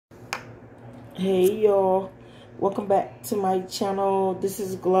Hey y'all, welcome back to my channel. This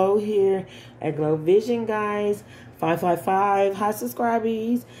is Glow here at Glow Vision, guys. 555. Hi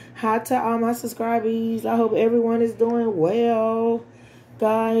subscribees. Hi to all my subscribees. I hope everyone is doing well,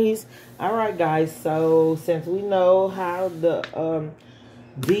 guys. All right, guys, so since we know how the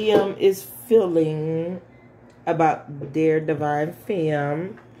DM is feeling about their divine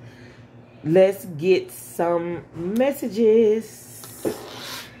femme, let's get some messages.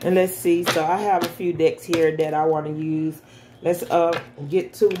 And let's see. So I have a few decks here that I want to use. Let's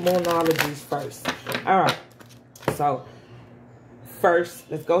get to Moonologies first. All right. So first,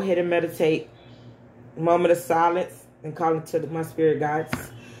 let's go ahead and meditate. Moment of silence and call into my spirit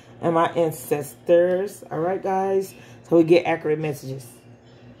guides and my ancestors. All right, guys. So we get accurate messages.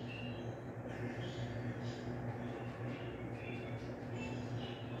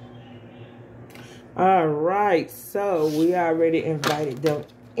 All right. So we already invited them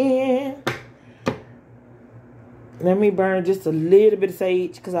in. Let me burn just a little bit of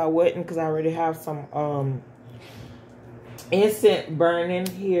sage because I already have some incense burning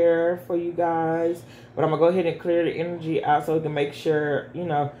here for you guys. But I'm gonna go ahead and clear the energy out so we can make sure, you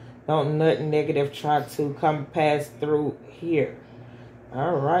know, don't nothing negative try to come pass through here.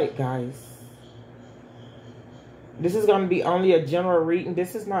 All right, guys. This is gonna be only a general reading.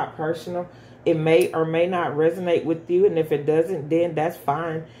 This is not personal. It may or may not resonate with you, and if it doesn't, then that's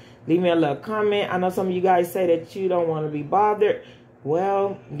fine. Leave me a little comment. I know some of you guys say that you don't want to be bothered.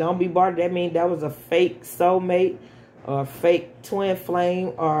 Well, don't be bothered. That means that was a fake soulmate or a fake twin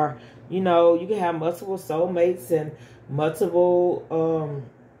flame, or, you know, you can have multiple soulmates and multiple,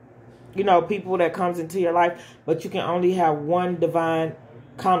 you know, people that comes into your life, but you can only have one divine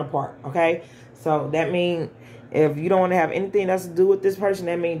counterpart, okay? So that means if you don't want to have anything else to do with this person,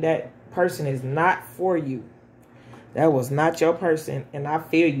 that means that person is not for you. That was not your person, and I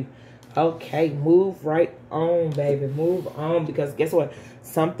feel you. Okay, move right on, baby. Move on, because guess what?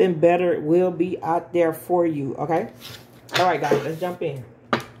 Something better will be out there for you, okay? All right, guys, let's jump in.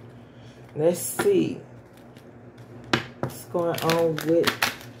 Let's see what's going on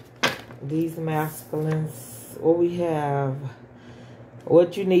with these masculines. What we have,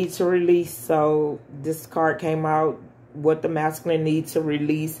 what you need to release. So this card came out, what the masculine needs to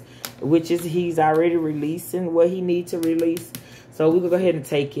release, which is he's already releasing what he needs to release. So we can go ahead and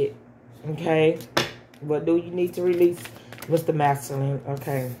take it. Okay. What do you need to release? Mr. Masculine.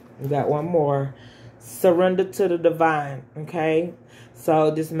 Okay. We got one more. Surrender to the divine. Okay.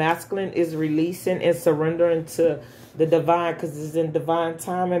 So this masculine is releasing and surrendering to the divine because it's in divine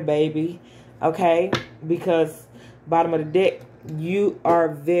timing, baby. Okay. Because bottom of the deck, you are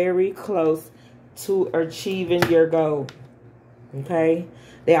very close to achieving your goal. Okay.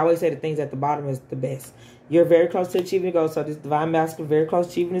 They always say the things at the bottom is the best. You're very close to achieving your goal. So this divine masculine very close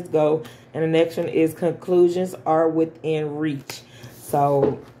to achieving his goal. And the next one is conclusions are within reach.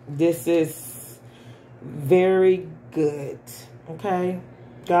 So this is very good. Okay,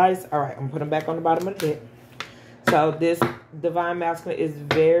 guys. All right, I'm putting back on the bottom of the deck. So this divine masculine is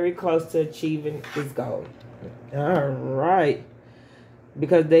very close to achieving his goal. All right.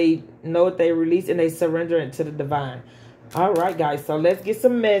 Because they know what they release and they surrender it to the divine. All right, guys. So let's get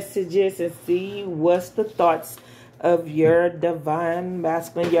some messages and see what's the thoughts of your divine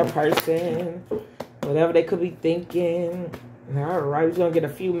masculine, your person, whatever they could be thinking. All right, we're going to get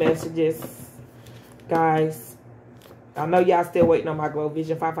a few messages, guys. I know y'all still waiting on my Glow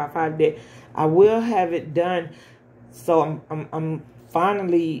Vision 555 deck. I will have it done. So I'm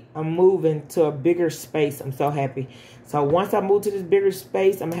finally moving to a bigger space. I'm so happy. So once I move to this bigger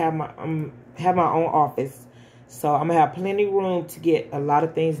space, I'm gonna have my own office. So I'm gonna have plenty of room to get a lot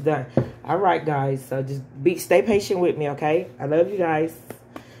of things done. All right, guys. So just stay patient with me, okay? I love you guys,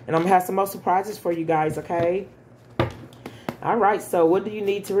 and I'm gonna have some more surprises for you guys, okay? All right. So what do you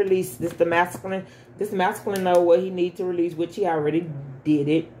need to release? This the masculine. This masculine know what he needs to release, which he already did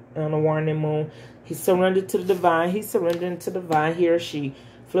it on the warning moon. He surrendered to the divine. He's surrendering to the divine. He or she.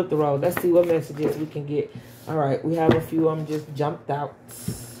 Flip the roll. Let's see what messages we can get. All right. We have a few of them just jumped out.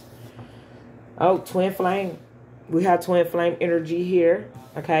 Oh, twin flame. We have twin flame energy here.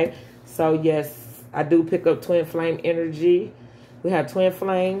 Okay. So, yes, I do pick up twin flame energy. We have twin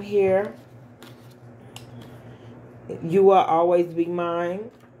flame here. You will always be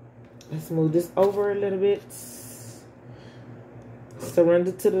mine. Let's move this over a little bit.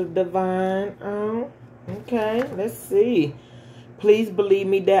 Surrender to the divine. Oh, okay. Let's see. Please believe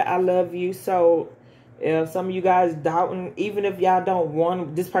me that I love you. So if some of you guys doubting, even if y'all don't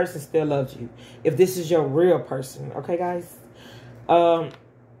want, this person still loves you. If this is your real person. Okay, guys?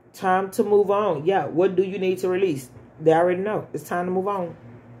 Time to move on. Yeah, what do you need to release? They already know. It's time to move on.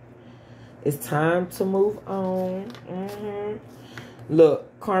 It's time to move on.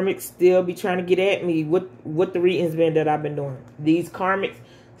 Look, karmics still be trying to get at me. What the readings been that I've been doing. These karmics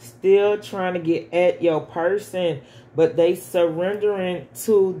still trying to get at your person, but they surrendering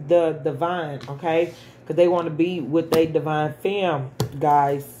to the divine, okay? Because they want to be with their divine fam,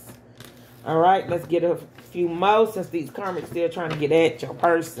 guys. All right, let's get a few more since these karmics still trying to get at your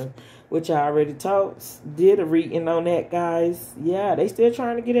person, which I already did a reading on that, guys. Yeah, they still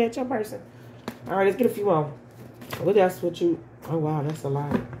trying to get at your person. All right, let's get a few more. What else would you... Oh, wow, that's a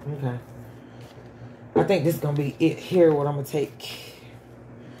lot. Okay. I think this is going to be it here, what I'm going to take.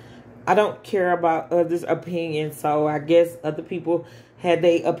 I don't care about others' opinions, so I guess other people had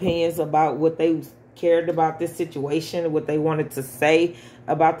their opinions about what they cared about this situation, what they wanted to say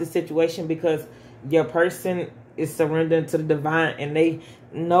about the situation, because your person is surrendering to the divine and they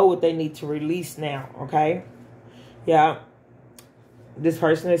know what they need to release now, okay? Yeah. This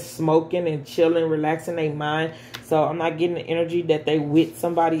person is smoking and chilling, relaxing their mind. So I'm not getting the energy that they with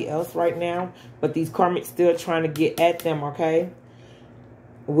somebody else right now. But these karmics still trying to get at them, okay?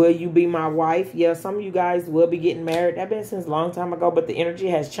 Will you be my wife? Yeah, some of you guys will be getting married. That's been since a long time ago. But the energy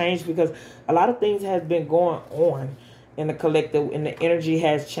has changed because a lot of things has been going on in the collective. And the energy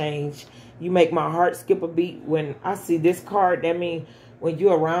has changed. You make my heart skip a beat. When I see this card, that means when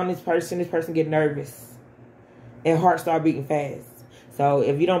you're around this person get nervous. And heart start beating fast. So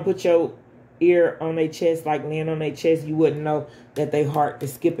if you don't put your ear on their chest, like laying on their chest, you wouldn't know that their heart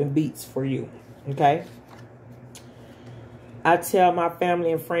is skipping beats for you. Okay? I tell my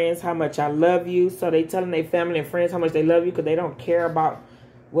family and friends how much I love you. So they telling their family and friends how much they love you because they don't care about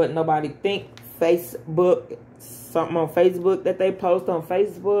what nobody think. Facebook, something on Facebook that they post on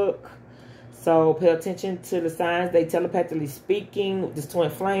Facebook. So pay attention to the signs. They telepathically speaking, this twin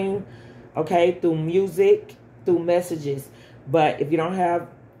flame, okay, through music, through messages. But if you don't have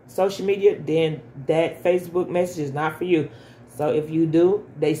social media, then that Facebook message is not for you. So if you do,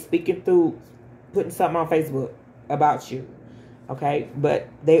 they speaking through putting something on Facebook about you. Okay? But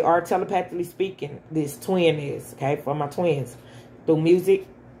they are telepathically speaking. This twin is, okay, for my twins. Through music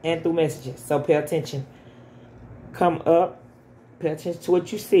and through messages. So pay attention. Come up. Pay attention to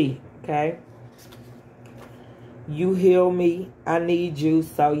what you see. Okay? You heal me. I need you.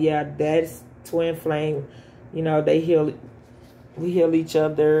 So yeah, that's twin flame. You know, they heal. We heal each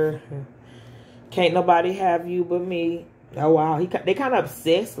other. Can't nobody have you but me. Oh, wow. They kind of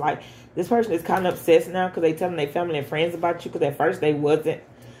obsessed. Like, this person is kind of obsessed now because they telling their family and friends about you because at first they wasn't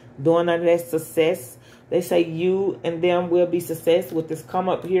doing none of that success. They say you and them will be success with this come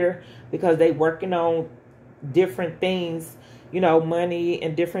up here because they working on different things, you know, money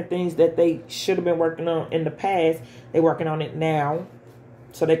and different things that they should have been working on in the past. They working on it now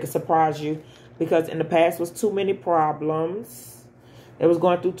so they can surprise you because in the past was too many problems. They was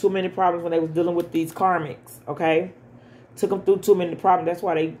going through too many problems when they was dealing with these karmics, okay? Took them through too many problems. That's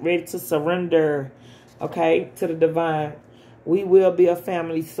why they ready to surrender, okay, to the divine. We will be a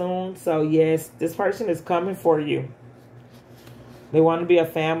family soon. So, yes, this person is coming for you. They want to be a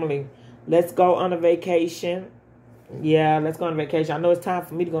family. Let's go on a vacation. Yeah, let's go on a vacation. I know it's time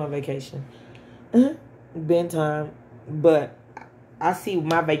for me to go on vacation. Been time. But I see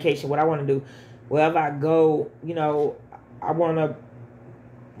my vacation, what I want to do. Wherever I go, you know, I want to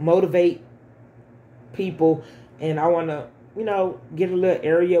motivate people, and I want to, you know, get a little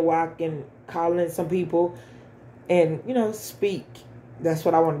area where I can call in some people and, you know, speak. That's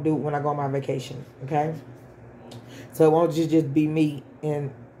what I want to do when I go on my vacation, okay? So it won't just be me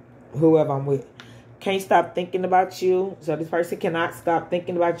and whoever I'm with. Can't stop thinking about you. So this person cannot stop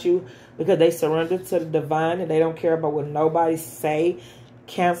thinking about you because they surrender to the divine and they don't care about what nobody say.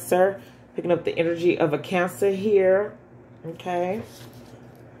 Cancer, picking up the energy of a Cancer here, okay?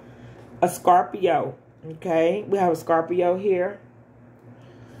 A Scorpio, okay? We have a Scorpio here.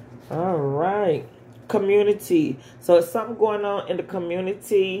 All right. Community. So it's something going on in the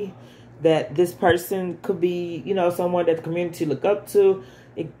community that this person could be, you know, someone that the community look up to.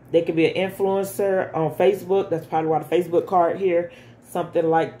 They could be an influencer on Facebook. That's probably why the Facebook card here. Something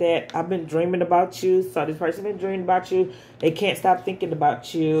like that. I've been dreaming about you. So this person been dreaming about you. They can't stop thinking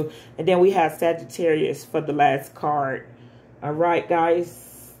about you. And then we have Sagittarius for the last card. All right, guys.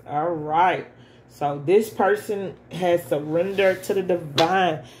 All right. So this person has surrendered to the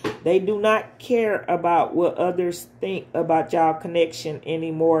divine. They do not care about what others think about y'all connection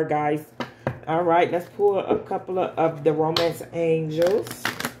anymore, guys. All right. Let's pull a couple of the romance angels.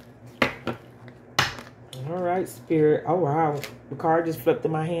 All right, Spirit. Oh, wow. The card just flipped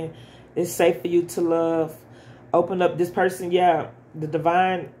in my hand. It's safe for you to love. Open up this person. Yeah, the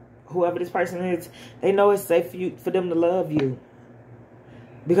divine, whoever this person is, they know it's safe for them to love you.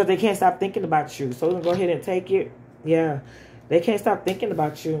 Because they can't stop thinking about you. So go ahead and take it. Yeah. They can't stop thinking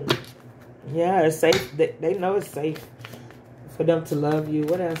about you. Yeah, it's safe. They know it's safe for them to love you.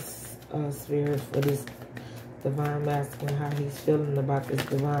 What else, Spirit, for this Divine Masculine, how he's feeling about this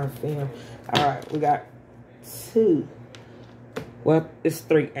Divine Femme. All right, we got 2. Well, it's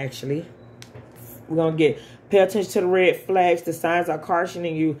 3, actually. We're going to pay attention to the red flags. The signs are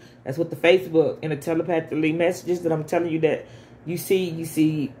cautioning you. That's what the Facebook and the telepathically messages that I'm telling you that you see. You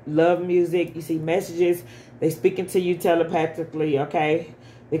see love music. You see messages. They speaking to you telepathically, okay?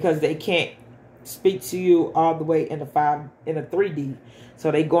 Because they can't speak to you all the way in the 3D.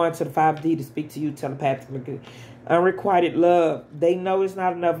 So they go into the 5D to speak to you telepathically. Unrequited love. They know it's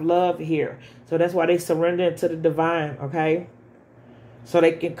not enough love here. So that's why they surrender to the divine, okay? So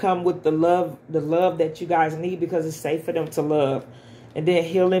they can come with the love that you guys need, because it's safe for them to love. And then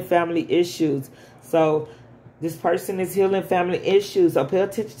healing family issues. So this person is healing family issues. So pay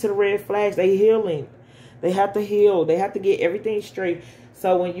attention to the red flags. They healing. They have to heal. They have to get everything straight.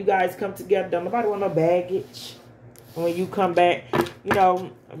 So when you guys come together, don't nobody want no baggage. And when you come back, you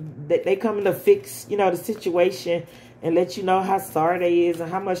know, they come to fix, you know, the situation and let you know how sorry they is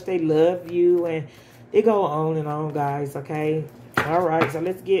and how much they love you. And it go on and on, guys, okay? All right, so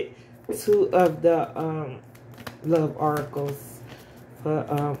let's get 2 of the love oracles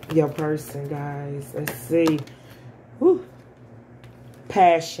for your person, guys. Let's see. Whew.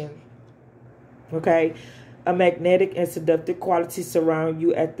 Passion. Okay. A magnetic and seductive quality surround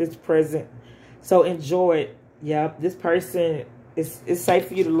you at this present. So enjoy it. Yep. This person is safe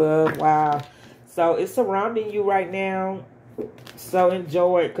for you to love. Wow. So it's surrounding you right now. So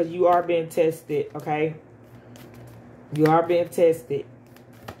enjoy it, because you are being tested. Okay. You are being tested.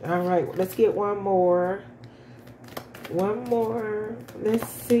 All right. Let's get one more. One more. Let's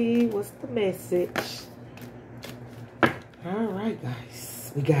see. What's the message? All right,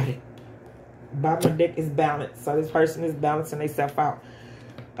 guys. We got it. Bottom of the deck is balanced. So this person is balancing themselves out.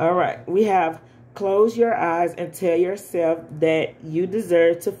 All right. We have close your eyes and tell yourself that you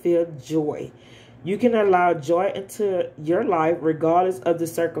deserve to feel joy. You can allow joy into your life regardless of the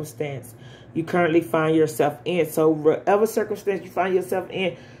circumstance you currently find yourself in. So whatever circumstance you find yourself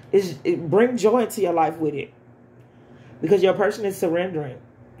in, bring joy into your life with it. Because your person is surrendering.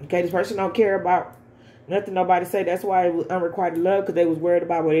 Okay, this person don't care about nothing nobody say. That's why it was unrequited love, because they was worried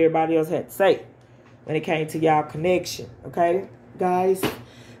about what everybody else had to say when it came to y'all connection. Okay, guys?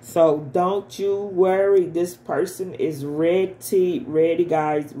 So don't you worry. This person is ready. Ready,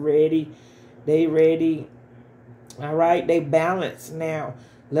 guys. Ready. They ready. All right? They balanced now.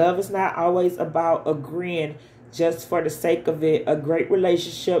 Love is not always about agreeing just for the sake of it. A great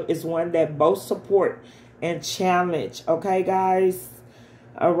relationship is one that both support and challenge. Okay, guys?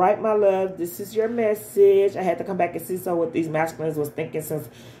 All right, my love. This is your message. I had to come back and see what these masculines was thinking, since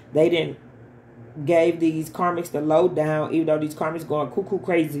they didn't gave these karmics the lowdown, even though these karmics going cuckoo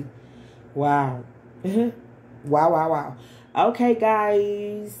crazy. Wow. Wow, wow, wow. Okay,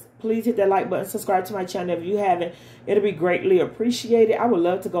 guys. Please hit that like button. Subscribe to my channel if you haven't. It'll be greatly appreciated. I would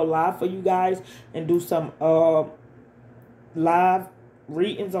love to go live for you guys and do some live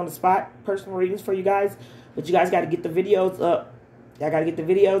readings on the spot. Personal readings for you guys. But you guys got to get the videos up. Y'all got to get the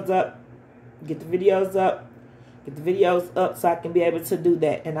videos up. Get the videos up. Get the videos up so I can be able to do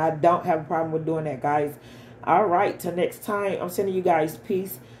that. And I don't have a problem with doing that, guys. All right. Till next time, I'm sending you guys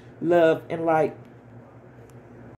peace, love, and light.